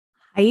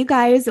Hi, you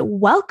guys.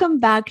 Welcome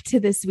back to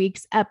this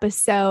week's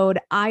episode.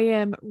 I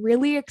am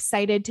really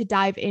excited to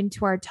dive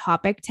into our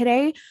topic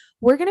today.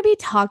 We're going to be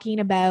talking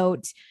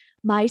about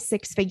my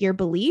six figure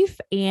belief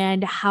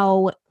and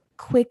how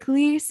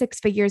quickly six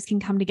figures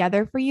can come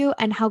together for you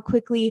and how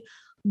quickly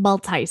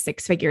multi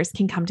six figures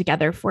can come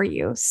together for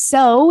you.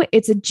 So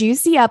it's a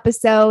juicy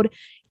episode.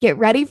 Get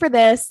ready for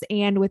this.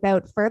 And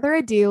without further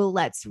ado,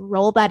 let's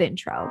roll that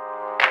intro.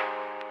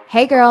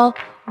 Hey, girl.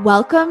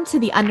 Welcome to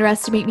the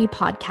Underestimate Me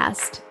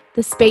podcast,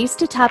 the space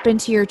to tap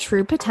into your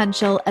true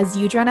potential as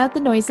you drown out the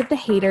noise of the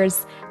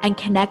haters and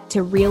connect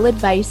to real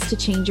advice to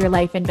change your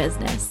life and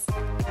business.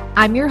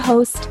 I'm your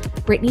host,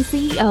 Brittany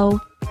CEO,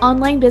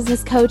 online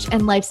business coach,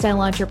 and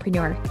lifestyle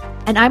entrepreneur,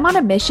 and I'm on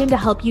a mission to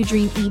help you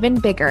dream even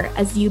bigger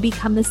as you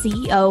become the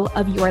CEO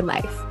of your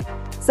life.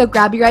 So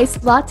grab your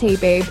iced latte,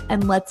 babe,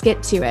 and let's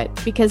get to it,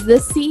 because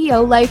this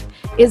CEO life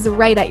is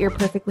right at your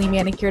perfectly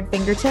manicured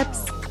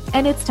fingertips,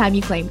 and it's time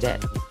you claimed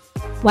it.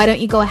 Why don't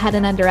you go ahead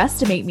and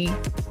underestimate me?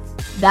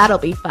 That'll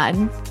be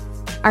fun.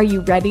 Are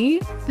you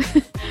ready?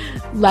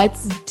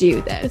 Let's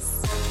do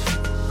this.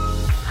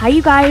 Hi,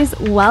 you guys.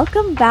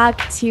 Welcome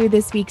back to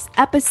this week's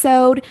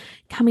episode.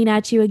 Coming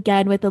at you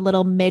again with a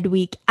little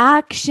midweek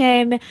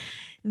action.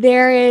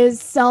 There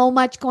is so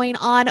much going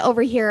on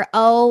over here.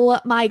 Oh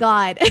my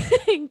God.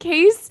 In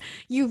case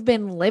you've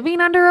been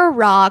living under a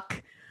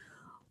rock,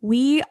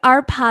 we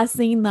are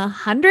passing the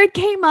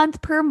 100K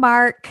month per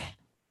mark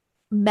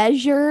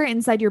measure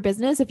inside your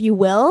business, if you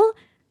will.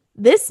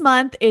 This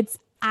month, it's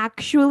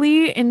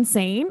actually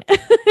insane.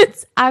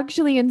 It's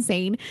actually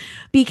insane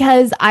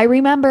because I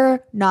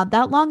remember not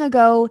that long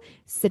ago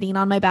sitting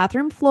on my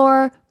bathroom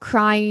floor,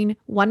 crying,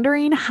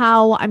 wondering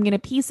how I'm going to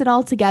piece it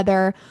all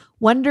together,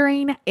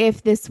 wondering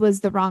if this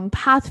was the wrong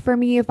path for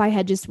me, if I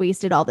had just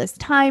wasted all this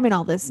time and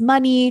all this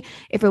money,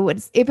 if it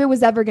was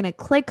ever going to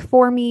click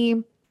for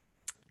me.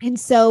 And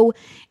so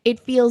it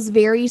feels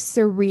very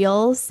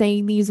surreal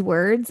saying these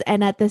words.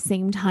 And at the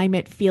same time,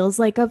 it feels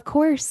like, of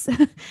course,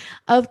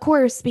 of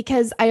course,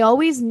 because I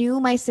always knew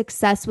my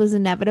success was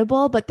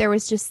inevitable, but there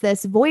was just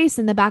this voice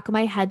in the back of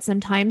my head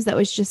sometimes that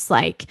was just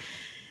like,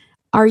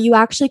 are you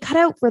actually cut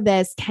out for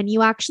this? Can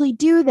you actually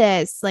do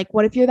this? Like,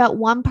 what if you're that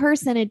one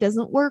person it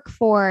doesn't work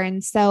for?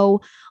 And so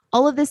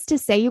all of this to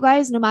say, you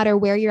guys, no matter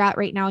where you're at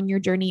right now in your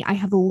journey, I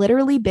have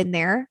literally been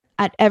there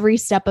at every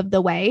step of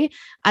the way.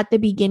 At the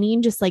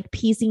beginning, just like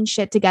piecing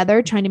shit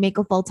together, trying to make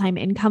a full-time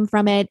income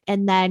from it,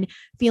 and then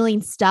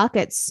feeling stuck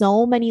at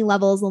so many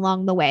levels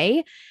along the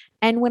way.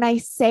 And when I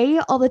say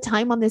all the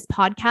time on this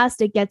podcast,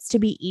 it gets to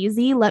be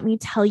easy, let me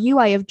tell you,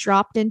 I have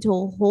dropped into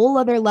a whole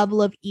other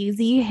level of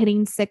easy,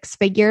 hitting six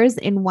figures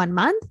in 1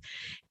 month.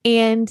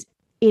 And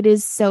it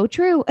is so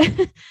true.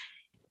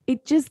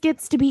 It just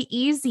gets to be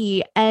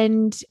easy,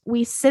 and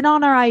we sit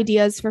on our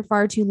ideas for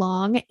far too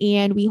long,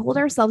 and we hold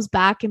ourselves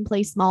back and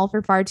play small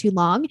for far too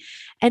long.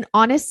 And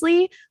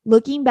honestly,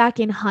 looking back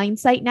in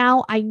hindsight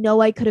now, I know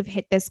I could have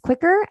hit this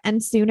quicker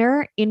and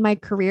sooner in my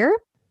career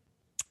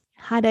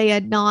had I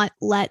had not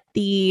let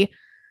the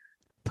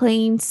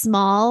playing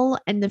small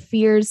and the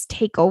fears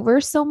take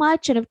over so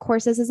much. And of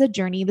course, this is a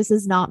journey. This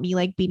is not me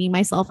like beating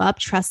myself up.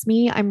 Trust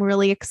me, I'm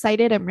really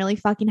excited. I'm really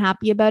fucking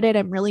happy about it.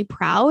 I'm really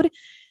proud.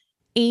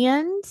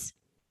 And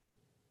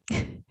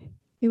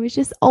it was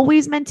just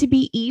always meant to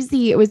be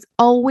easy. It was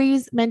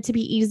always meant to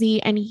be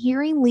easy. And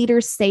hearing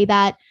leaders say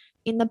that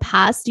in the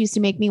past used to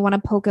make me want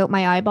to poke out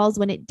my eyeballs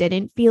when it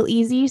didn't feel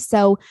easy.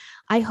 So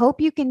I hope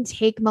you can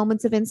take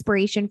moments of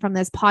inspiration from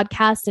this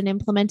podcast and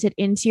implement it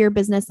into your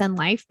business and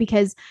life,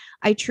 because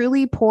I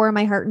truly pour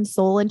my heart and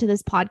soul into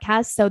this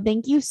podcast. So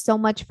thank you so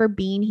much for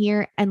being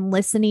here and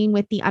listening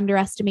with the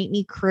Underestimate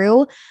Me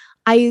crew.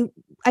 I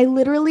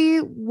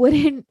literally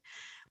wouldn't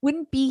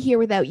be here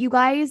without you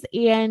guys.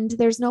 And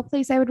there's no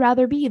place I would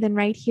rather be than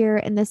right here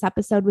in this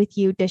episode with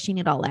you, dishing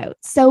it all out.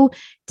 So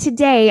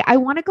today I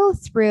want to go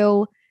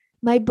through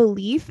my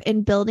belief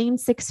in building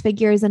six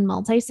figures and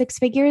multi six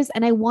figures.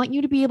 And I want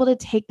you to be able to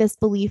take this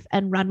belief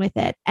and run with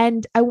it.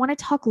 And I want to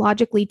talk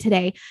logically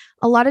today.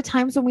 A lot of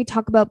times when we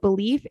talk about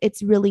belief,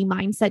 it's really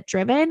mindset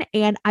driven.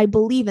 And I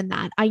believe in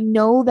that. I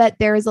know that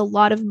there is a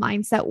lot of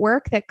mindset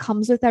work that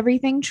comes with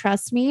everything.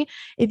 Trust me,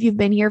 if you've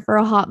been here for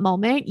a hot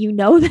moment, you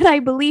know that I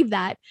believe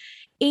that.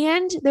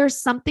 And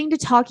there's something to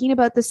talking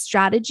about the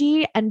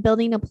strategy and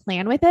building a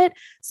plan with it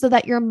so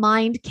that your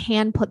mind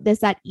can put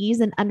this at ease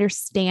and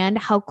understand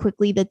how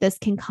quickly that this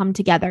can come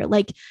together.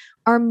 Like,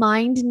 our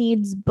mind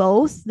needs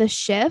both the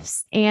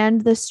shifts and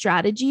the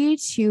strategy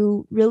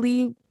to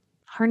really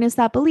harness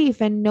that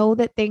belief and know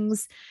that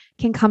things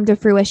can come to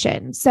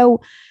fruition.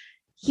 So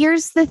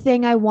here's the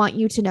thing I want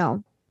you to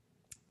know.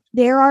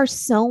 There are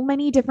so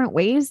many different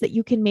ways that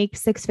you can make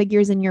six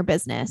figures in your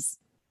business.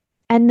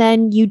 And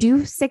then you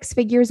do six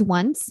figures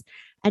once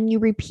and you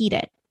repeat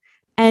it.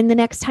 And the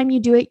next time you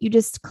do it, you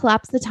just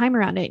collapse the time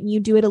around it and you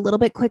do it a little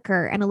bit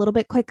quicker and a little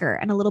bit quicker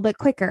and a little bit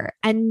quicker.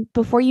 And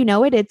before you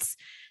know it, it's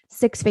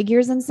six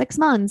figures in 6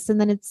 months,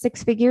 and then it's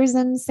six figures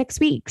in 6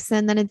 weeks,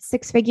 and then it's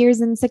six figures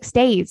in 6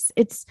 days.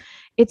 It's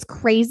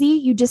crazy.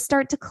 You just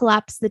start to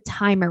collapse the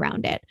time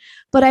around it.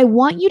 But I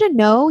want you to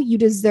know you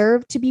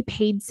deserve to be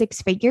paid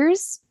six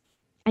figures,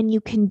 and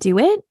you can do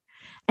it.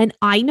 And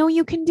I know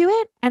you can do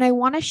it. And I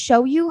want to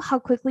show you how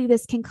quickly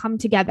this can come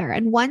together.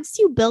 And once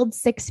you build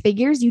six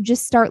figures, you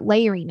just start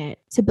layering it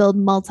to build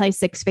multi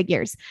six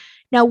figures.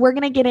 Now we're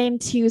going to get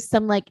into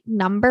some like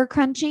number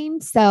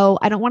crunching. So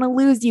I don't want to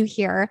lose you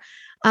here.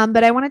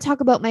 But I want to talk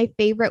about my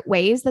favorite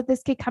ways that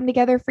this could come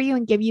together for you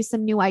and give you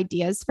some new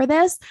ideas for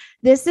this.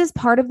 This is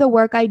part of the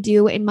work I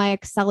do in my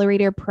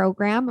accelerator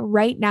program.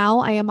 Right now,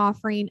 I am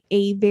offering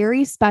a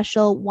very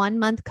special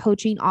 1-month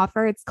coaching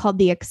offer. It's called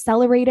the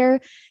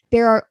Accelerator.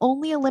 There are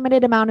only a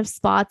limited amount of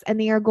spots and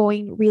they are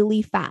going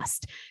really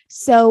fast.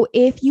 So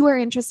if you are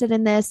interested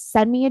in this,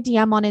 send me a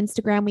DM on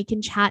Instagram. We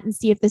can chat and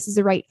see if this is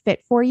the right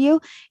fit for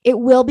you. It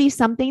will be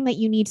something that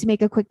you need to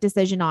make a quick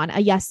decision on,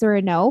 a yes or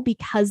a no,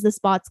 because the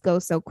spots go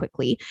so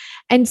quickly.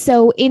 And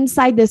so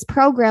inside this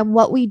program,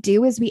 what we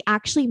do is we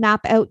actually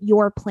map out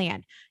your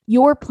plan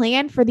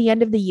for the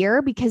end of the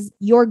year, because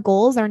your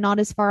goals are not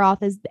as far off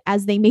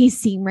as they may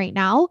seem right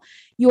now.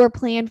 Your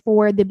plan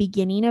for the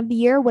beginning of the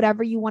year,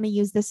 whatever you want to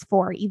use this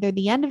for, either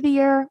the end of the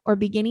year or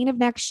beginning of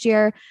next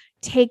year,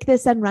 take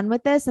this and run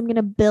with this. I'm going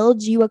to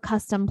build you a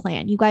custom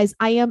plan. You guys,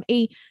 I am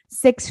a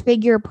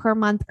six-figure per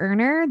month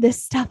earner.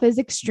 This stuff is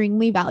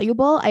extremely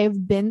valuable. I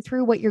have been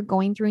through what you're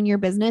going through in your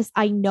business.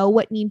 I know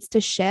what needs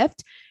to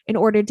shift in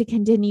order to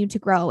continue to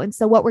grow. And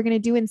so what we're going to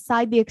do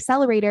inside the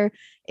accelerator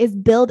is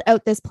build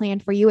out this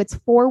plan for you. It's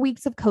 4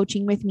 weeks of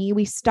coaching with me.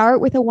 We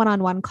start with a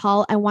one-on-one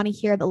call. I want to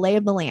hear the lay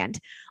of the land.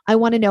 I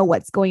want to know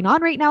what's going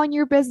on right now in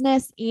your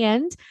business.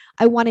 And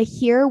I want to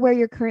hear where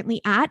you're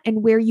currently at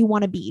and where you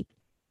want to be.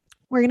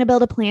 We're going to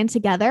build a plan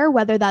together,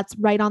 whether that's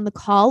right on the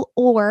call,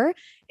 or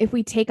if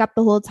we take up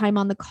the whole time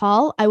on the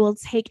call, I will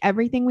take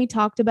everything we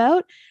talked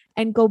about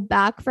and go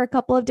back for a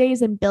couple of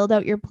days and build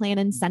out your plan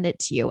and send it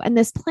to you. And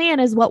this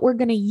plan is what we're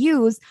going to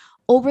use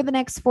over the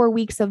next 4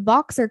 weeks of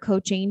Voxer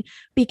coaching,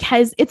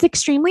 because it's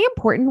extremely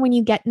important when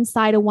you get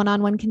inside a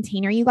one-on-one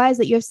container, you guys,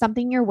 that you have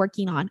something you're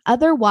working on.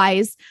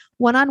 Otherwise,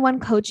 one-on-one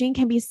coaching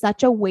can be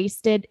such a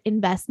wasted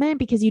investment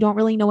because you don't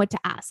really know what to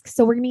ask.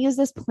 So we're going to use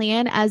this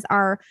plan as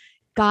our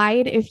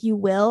guide, if you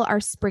will, our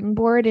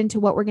springboard into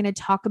what we're going to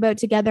talk about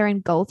together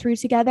and go through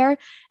together.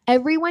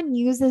 Everyone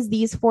uses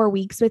these 4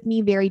 weeks with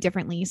me very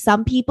differently.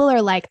 Some people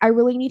are like, I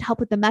really need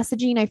help with the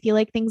messaging. I feel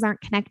like things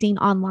aren't connecting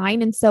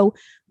online. And so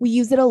we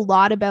use it a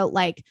lot about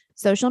like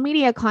social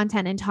media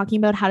content and talking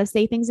about how to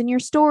say things in your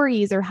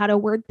stories or how to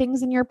word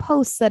things in your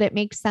posts so that it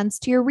makes sense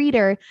to your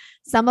reader.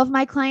 Some of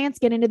my clients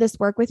get into this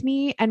work with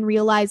me and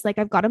realize like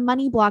I've got a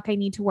money block I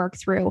need to work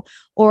through,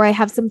 or I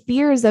have some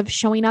fears of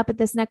showing up at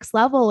this next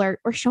level or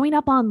showing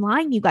up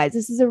online. You guys,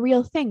 this is a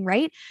real thing,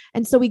 right?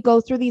 And so we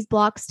go through these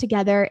blocks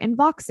together in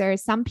Voxer.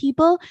 Some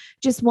people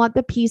just want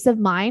the peace of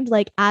mind.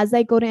 Like as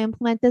I go to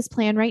implement this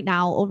plan right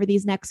now over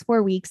these next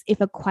 4 weeks,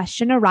 if a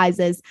question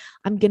arises,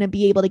 I'm going to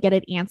be able to get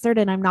it answered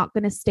and I'm not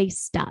going to stay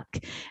stuck.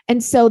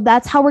 And so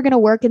that's how we're going to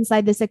work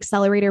inside this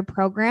accelerator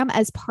program.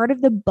 As part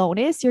of the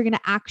bonus, you're going to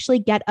actually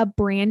get a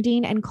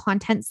branding and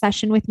content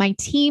session with my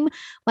team.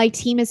 My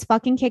team is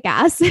fucking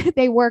kick-ass.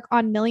 They work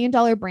on $1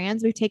 million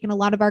brands. We've taken a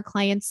lot of our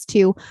clients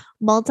to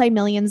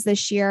multi-millions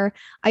this year.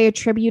 I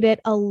attribute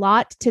it a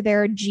lot to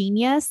their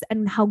genius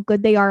and how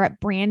good they are at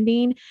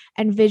branding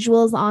and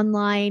visuals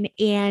online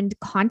and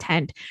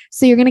content.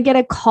 So you're going to get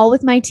a call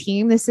with my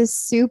team. This is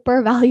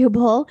super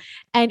valuable.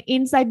 And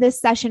inside this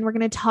session, we're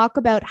going to talk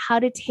about how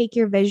to take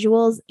your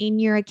visuals in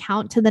your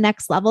account to the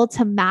next level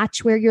to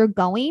match where you're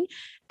going.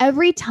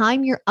 Every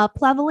time you're up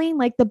leveling,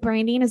 like the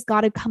branding has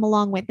got to come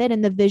along with it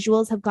and the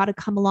visuals have got to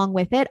come along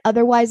with it.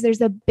 Otherwise,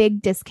 there's a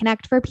big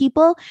disconnect for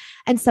people.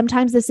 And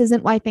sometimes this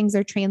isn't why things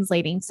are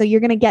translating. So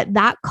you're going to get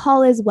that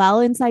call as well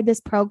inside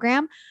this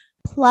program,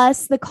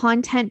 plus the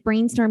content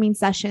brainstorming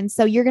session.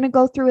 So you're going to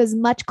go through as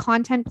much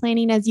content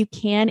planning as you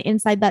can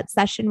inside that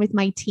session with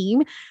my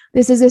team.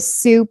 This is a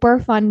super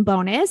fun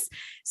bonus.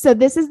 So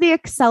this is the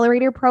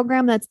accelerator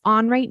program that's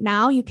on right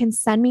now. You can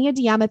send me a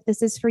DM if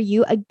this is for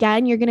you.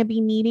 Again, you're going to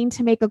be needing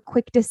to make a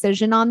quick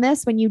decision on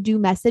this when you do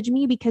message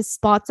me because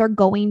spots are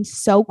going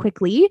so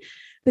quickly.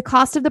 The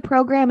cost of the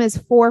program is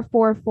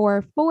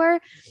 $4,444.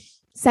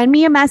 Send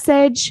me a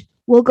message.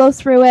 We'll go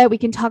through it. We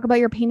can talk about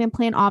your payment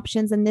plan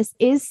options. And this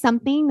is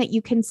something that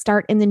you can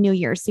start in the new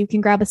year. So you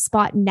can grab a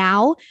spot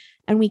now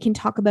and we can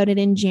talk about it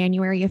in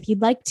January if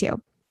you'd like to.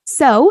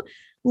 So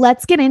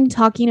let's get into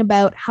talking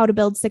about how to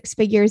build six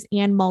figures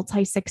and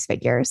multi six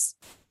figures.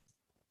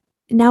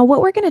 Now,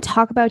 what we're going to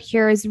talk about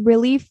here is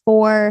really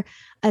for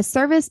a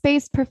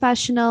service-based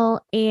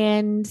professional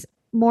and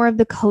more of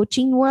the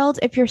coaching world.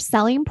 If you're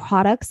selling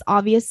products,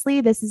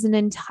 obviously, this is an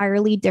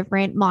entirely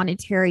different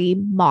monetary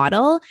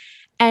model.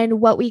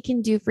 And what we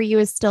can do for you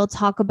is still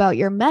talk about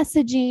your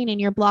messaging and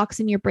your blocks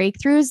and your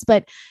breakthroughs,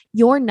 but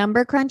your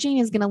number crunching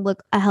is going to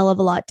look a hell of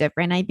a lot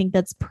different. I think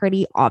that's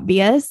pretty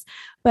obvious.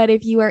 But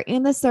if you are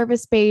in the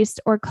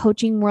service-based or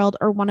coaching world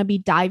or want to be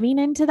diving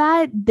into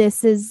that,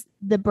 this is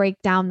the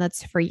breakdown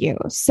that's for you.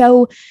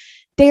 So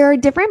there are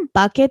different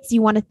buckets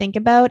you want to think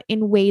about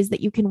in ways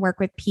that you can work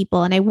with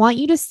people. And I want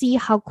you to see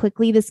how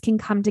quickly this can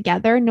come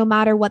together, no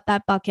matter what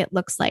that bucket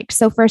looks like.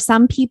 So for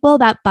some people,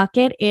 that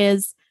bucket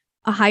is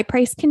a high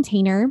price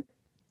container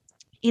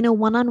in a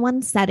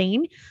one-on-one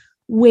setting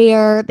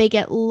where they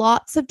get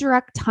lots of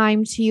direct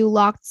time to you,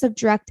 lots of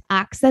direct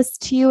access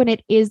to you, and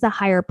it is a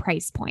higher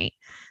price point.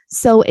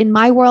 So in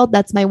my world,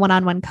 that's my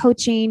one-on-one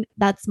coaching.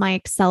 That's my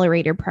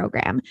accelerator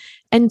program.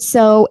 And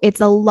so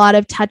it's a lot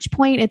of touch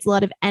point. It's a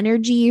lot of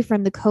energy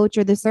from the coach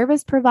or the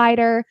service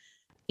provider.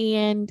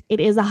 And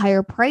it is a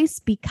higher price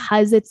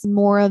because it's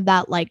more of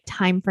that like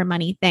time for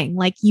money thing.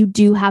 Like you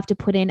do have to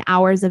put in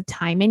hours of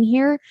time in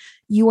here.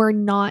 You are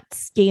not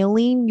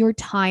scaling your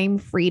time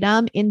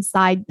freedom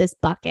inside this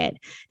bucket.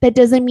 That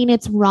doesn't mean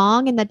it's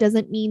wrong. And that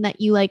doesn't mean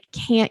that you like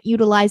can't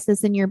utilize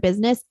this in your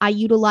business. I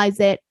utilize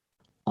it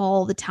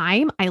all the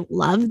time. I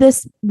love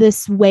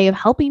this way of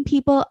helping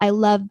people. I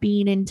love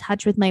being in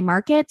touch with my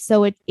market.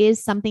 So it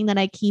is something that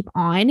I keep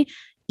on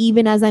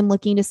even as I'm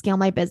looking to scale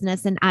my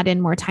business and add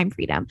in more time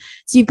freedom.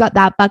 So you've got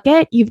that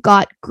bucket. You've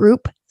got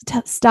group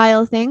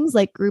style things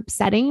like group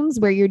settings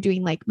where you're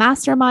doing like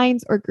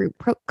masterminds or group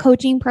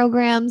coaching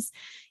programs.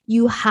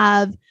 You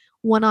have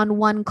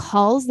one-on-one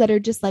calls that are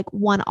just like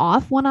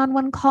one-off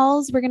one-on-one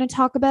calls we're going to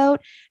talk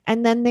about.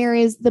 And then there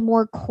is the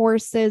more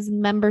courses,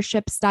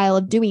 membership style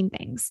of doing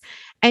things.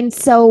 And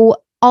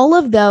so all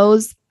of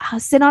those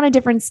sit on a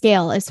different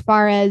scale as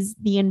far as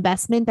the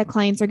investment that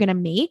clients are going to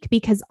make,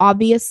 because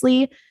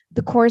obviously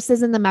the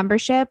courses and the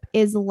membership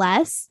is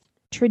less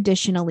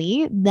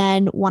traditionally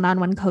than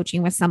one-on-one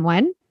coaching with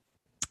someone.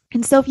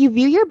 And so if you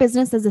view your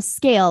business as a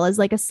scale, as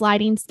like a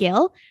sliding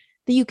scale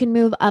that you can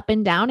move up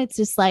and down, it's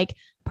just like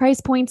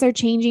price points are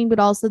changing, but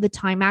also the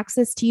time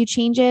access to you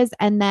changes.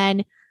 And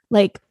then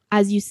like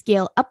as you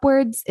scale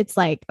upwards, it's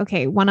like,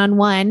 okay,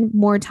 one-on-one,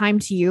 more time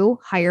to you,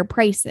 higher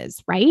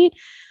prices, right?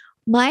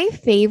 My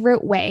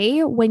favorite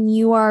way when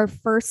you are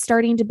first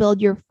starting to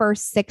build your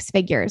first six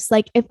figures,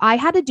 like if I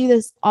had to do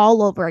this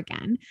all over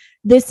again,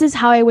 this is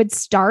how I would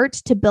start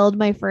to build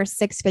my first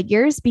six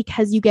figures,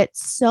 because you get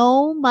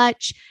so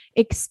much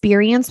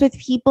experience with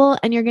people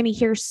and you're going to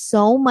hear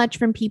so much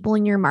from people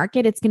in your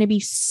market. It's going to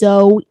be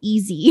so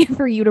easy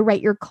for you to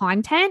write your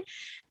content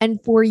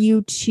and for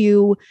you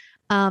to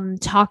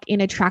talk in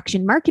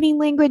attraction marketing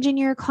language in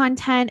your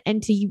content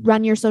and to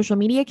run your social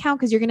media account,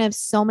 because you're going to have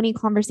so many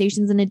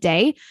conversations in a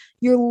day.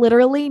 You're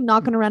literally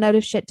not going to run out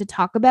of shit to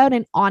talk about.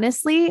 And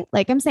honestly,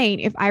 like I'm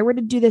saying, if I were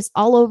to do this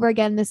all over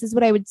again, this is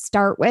what I would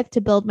start with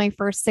to build my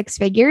first six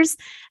figures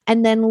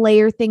and then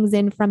layer things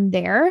in from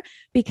there,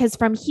 because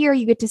from here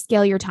you get to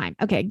scale your time.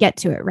 Okay, get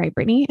to it, right,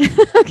 Brittany?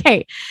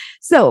 Okay,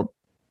 so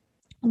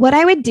what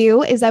I would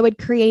do is I would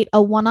create a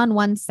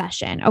one-on-one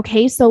session.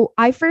 Okay. So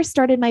I first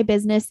started my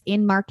business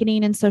in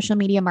marketing and social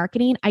media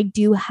marketing. I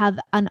do have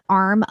an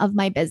arm of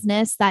my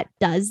business that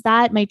does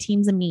that. My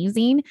team's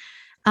amazing.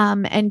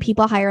 And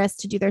people hire us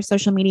to do their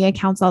social media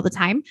accounts all the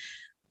time.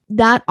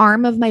 That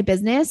arm of my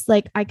business,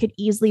 like I could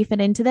easily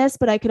fit into this,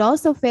 but I could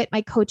also fit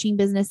my coaching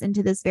business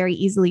into this very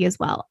easily as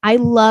well. I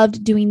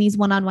loved doing these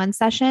one-on-one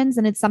sessions,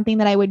 and it's something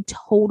that I would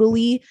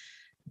totally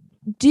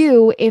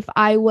do if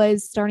I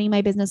was starting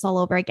my business all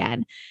over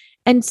again.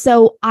 And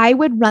so I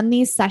would run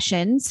these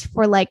sessions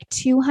for like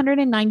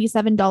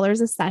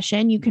 $297 a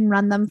session. You can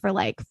run them for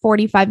like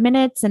 45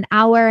 minutes, an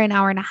hour and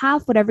a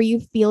half, whatever you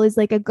feel is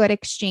like a good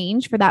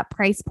exchange for that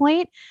price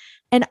point.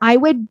 And I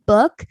would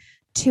book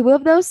 2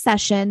 of those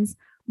sessions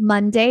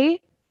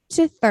Monday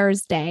to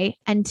Thursday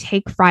and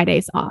take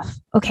Fridays off.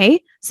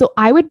 Okay. So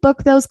I would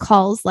book those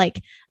calls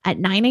like at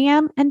 9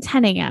 a.m. and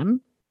 10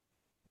 a.m.,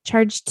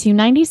 charge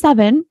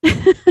 $297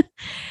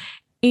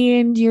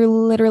 and you're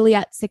literally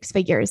at six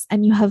figures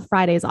and you have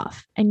Fridays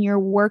off and you're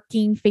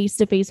working face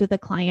to face with a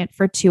client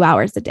for 2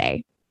 hours a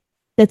day.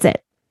 That's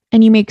it.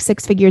 And you make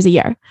six figures a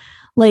year.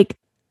 Like,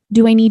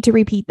 do I need to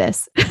repeat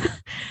this?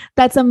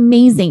 That's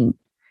amazing.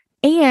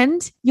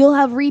 And you'll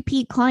have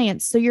repeat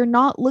clients. So you're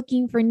not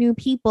looking for new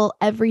people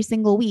every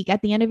single week.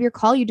 At the end of your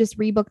call, you just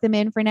rebook them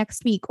in for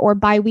next week or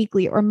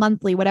bi-weekly or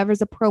monthly,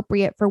 whatever's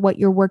appropriate for what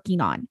you're working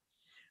on.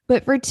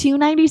 But for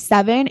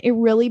 $297, it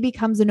really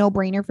becomes a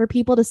no-brainer for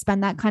people to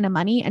spend that kind of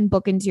money and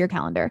book into your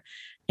calendar.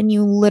 And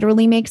you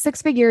literally make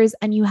six figures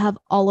and you have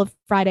all of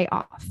Friday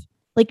off.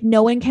 Like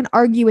no one can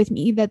argue with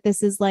me that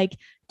this is like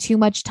too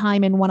much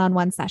time in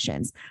one-on-one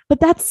sessions. But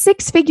that's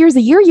six figures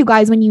a year, you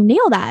guys, when you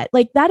nail that.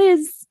 Like that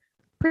is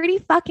pretty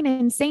fucking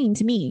insane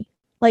to me.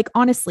 Like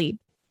honestly,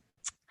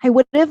 I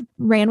would have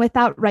ran with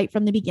that right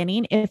from the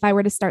beginning if I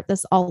were to start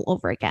this all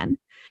over again.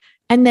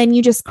 And then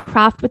you just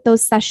craft what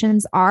those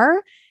sessions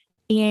are.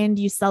 And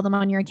you sell them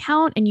on your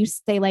account and you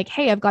say like,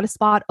 hey, I've got a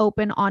spot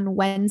open on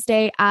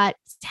Wednesday at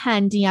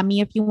 10. DM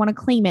me if you want to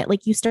claim it.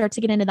 Like you start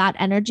to get into that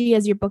energy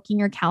as you're booking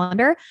your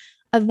calendar.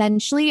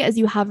 Eventually, as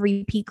you have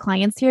repeat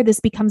clients here, this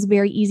becomes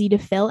very easy to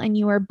fill and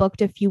you are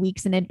booked a few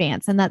weeks in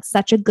advance. And that's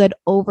such a good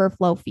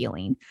overflow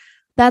feeling.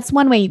 That's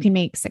one way you can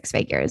make six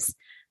figures.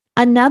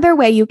 Another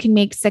way you can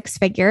make six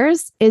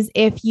figures is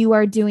if you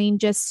are doing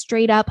just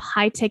straight up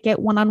high ticket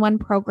one-on-one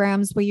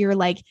programs where you're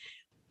like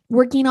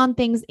working on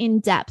things in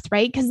depth,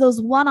 right? Because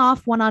those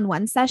one-off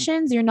one-on-one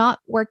sessions, you're not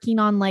working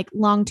on like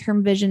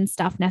long-term vision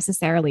stuff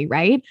necessarily,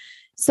 right?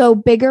 So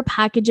bigger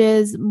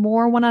packages,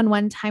 more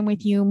one-on-one time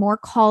with you, more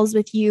calls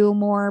with you,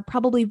 more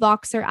probably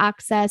Voxer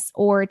access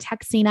or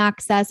texting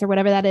access or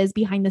whatever that is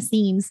behind the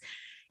scenes.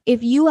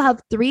 If you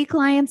have 3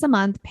 clients a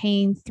month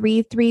paying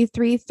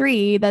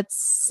 3,333, that's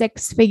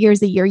 6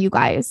 figures a year, you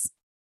guys.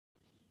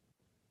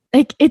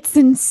 Like, it's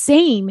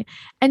insane.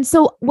 And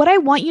so what I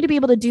want you to be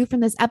able to do from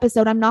this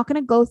episode, I'm not going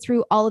to go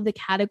through all of the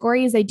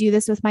categories. I do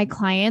this with my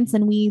clients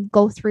and we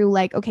go through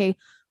like, okay,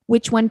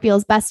 which one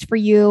feels best for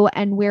you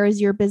and where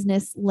is your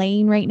business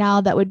laying right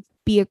now? That would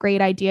be a great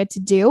idea to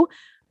do.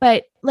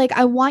 But like,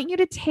 I want you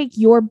to take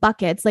your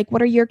buckets. Like,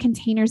 what are your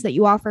containers that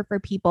you offer for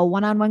people?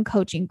 One-on-one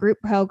coaching, group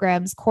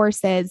programs,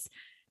 courses.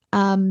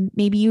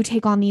 Maybe you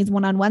take on these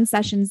one-on-one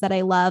sessions that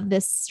I love,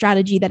 this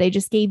strategy that I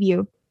just gave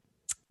you.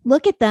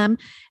 Look at them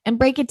and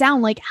break it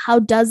down. Like, how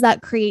does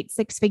that create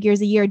 6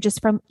 figures a year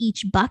just from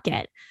each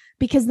bucket?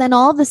 Because then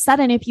all of a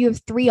sudden, if you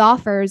have 3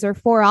 offers or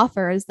 4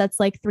 offers, that's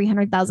like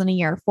 300,000 a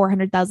year,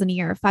 400,000 a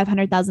year,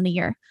 500,000 a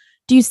year.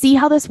 Do you see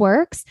how this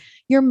works?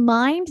 Your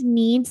mind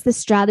needs the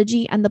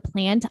strategy and the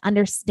plan to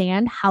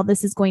understand how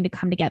this is going to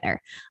come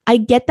together. I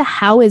get the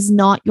how is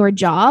not your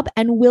job.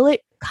 And will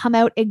it come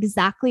out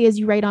exactly as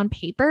you write on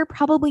paper?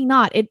 Probably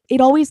not. It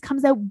always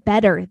comes out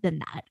better than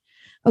that.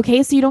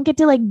 Okay. So you don't get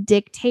to like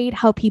dictate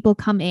how people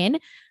come in,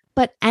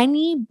 but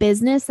any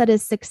business that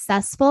is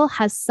successful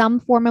has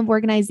some form of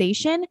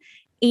organization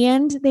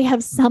and they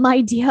have some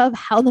idea of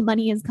how the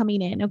money is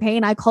coming in. Okay.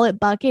 And I call it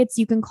buckets.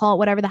 You can call it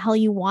whatever the hell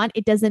you want.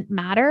 It doesn't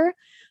matter.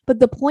 But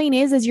the point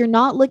is you're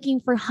not looking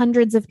for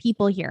hundreds of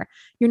people here.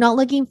 You're not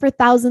looking for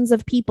thousands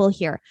of people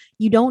here.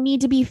 You don't need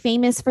to be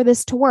famous for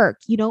this to work.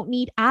 You don't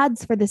need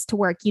ads for this to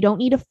work. You don't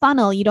need a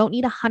funnel. You don't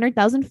need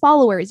 100,000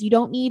 followers. You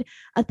don't need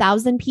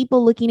 1,000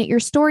 people looking at your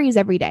stories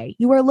every day.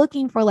 You are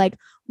looking for like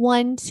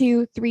 1,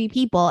 2, 3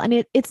 people.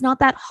 And it's not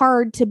that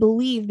hard to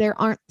believe there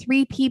aren't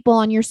 3 people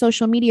on your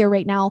social media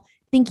right now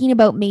thinking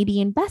about maybe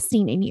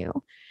investing in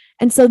you.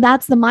 And so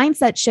that's the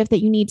mindset shift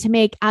that you need to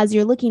make as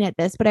you're looking at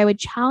this. But I would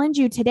challenge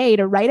you today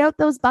to write out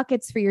those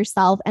buckets for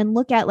yourself and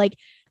look at like,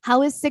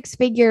 how is 6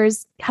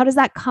 figures? How does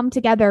that come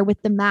together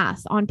with the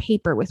math on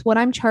paper, with what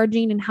I'm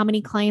charging and how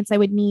many clients I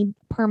would need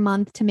per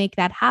month to make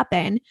that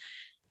happen,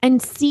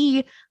 and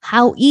see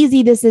how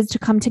easy this is to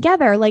come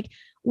together. Like,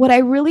 what I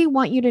really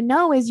want you to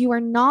know is you are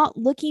not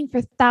looking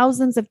for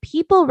thousands of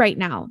people right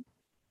now.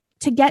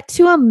 To get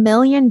to $1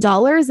 million,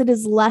 it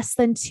is less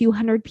than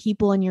 200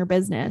 people in your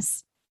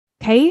business.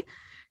 Okay.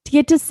 To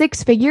get to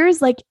 6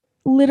 figures, like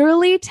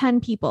literally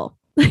 10 people.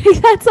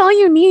 That's all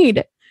you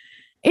need.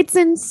 It's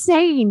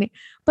insane.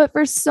 But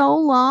for so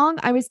long,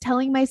 I was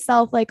telling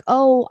myself like,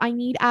 oh, I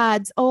need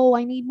ads. Oh,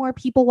 I need more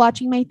people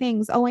watching my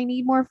things. Oh, I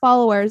need more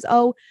followers.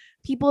 Oh,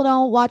 people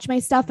don't watch my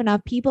stuff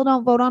enough. People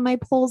don't vote on my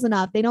polls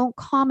enough. They don't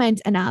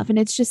comment enough. And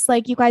it's just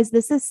like, you guys,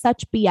 this is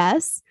such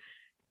BS.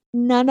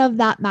 None of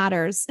that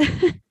matters.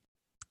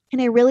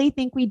 And I really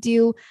think we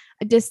do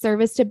a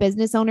disservice to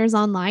business owners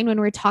online when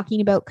we're talking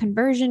about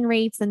conversion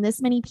rates and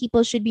this many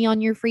people should be on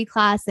your free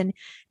class and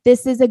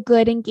this is a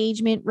good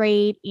engagement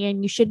rate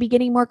and you should be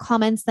getting more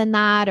comments than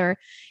that. Or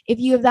if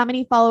you have that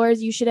many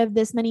followers, you should have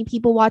this many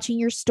people watching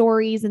your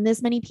stories and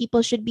this many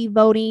people should be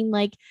voting.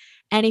 Like,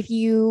 and if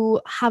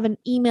you have an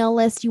email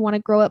list, you want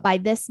to grow it by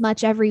this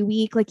much every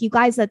week. Like, you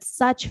guys, that's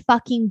such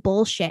fucking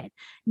bullshit.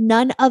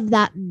 None of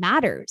that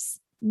matters.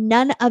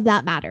 None of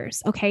that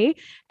matters. Okay.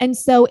 And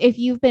so if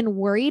you've been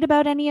worried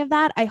about any of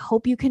that, I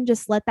hope you can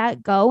just let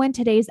that go in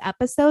today's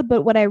episode.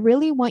 But what I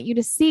really want you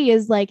to see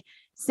is like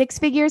 6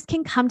 figures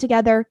can come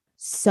together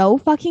so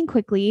fucking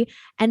quickly.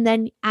 And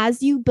then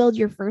as you build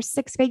your first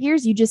 6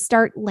 figures, you just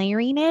start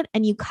layering it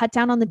and you cut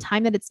down on the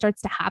time that it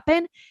starts to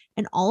happen.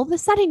 And all of a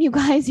sudden, you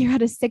guys, you're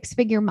at a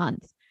 6-figure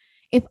month.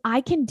 If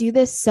I can do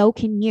this, so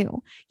can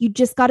you. You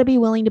just got to be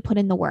willing to put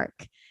in the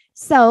work.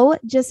 So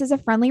just as a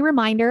friendly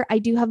reminder, I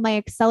do have my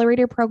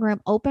accelerator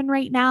program open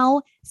right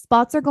now.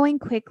 Spots are going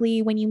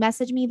quickly. When you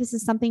message me, this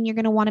is something you're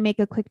going to want to make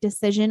a quick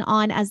decision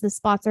on as the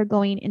spots are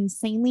going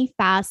insanely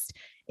fast.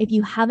 If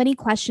you have any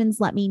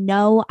questions, let me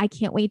know. I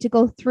can't wait to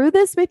go through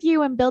this with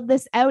you and build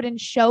this out and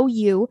show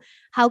you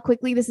how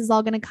quickly this is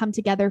all going to come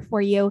together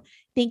for you.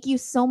 Thank you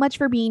so much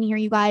for being here,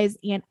 you guys,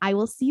 and I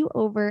will see you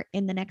over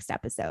in the next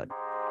episode.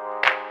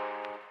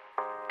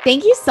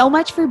 Thank you so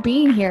much for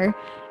being here.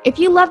 If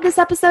you love this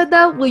episode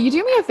though, will you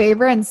do me a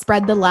favor and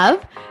spread the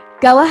love?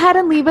 Go ahead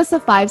and leave us a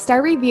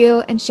 5-star review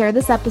and share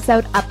this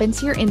episode up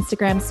into your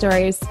Instagram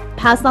stories.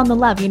 Pass on the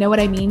love, you know what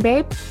I mean,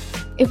 babe?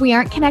 If we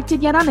aren't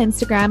connected yet on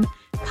Instagram,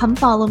 come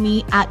follow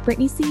me at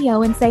Brittany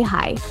CEO and say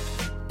hi.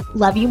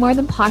 Love you more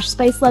than Posh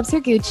Spice loves her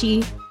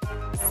Gucci.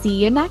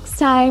 See you next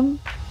time.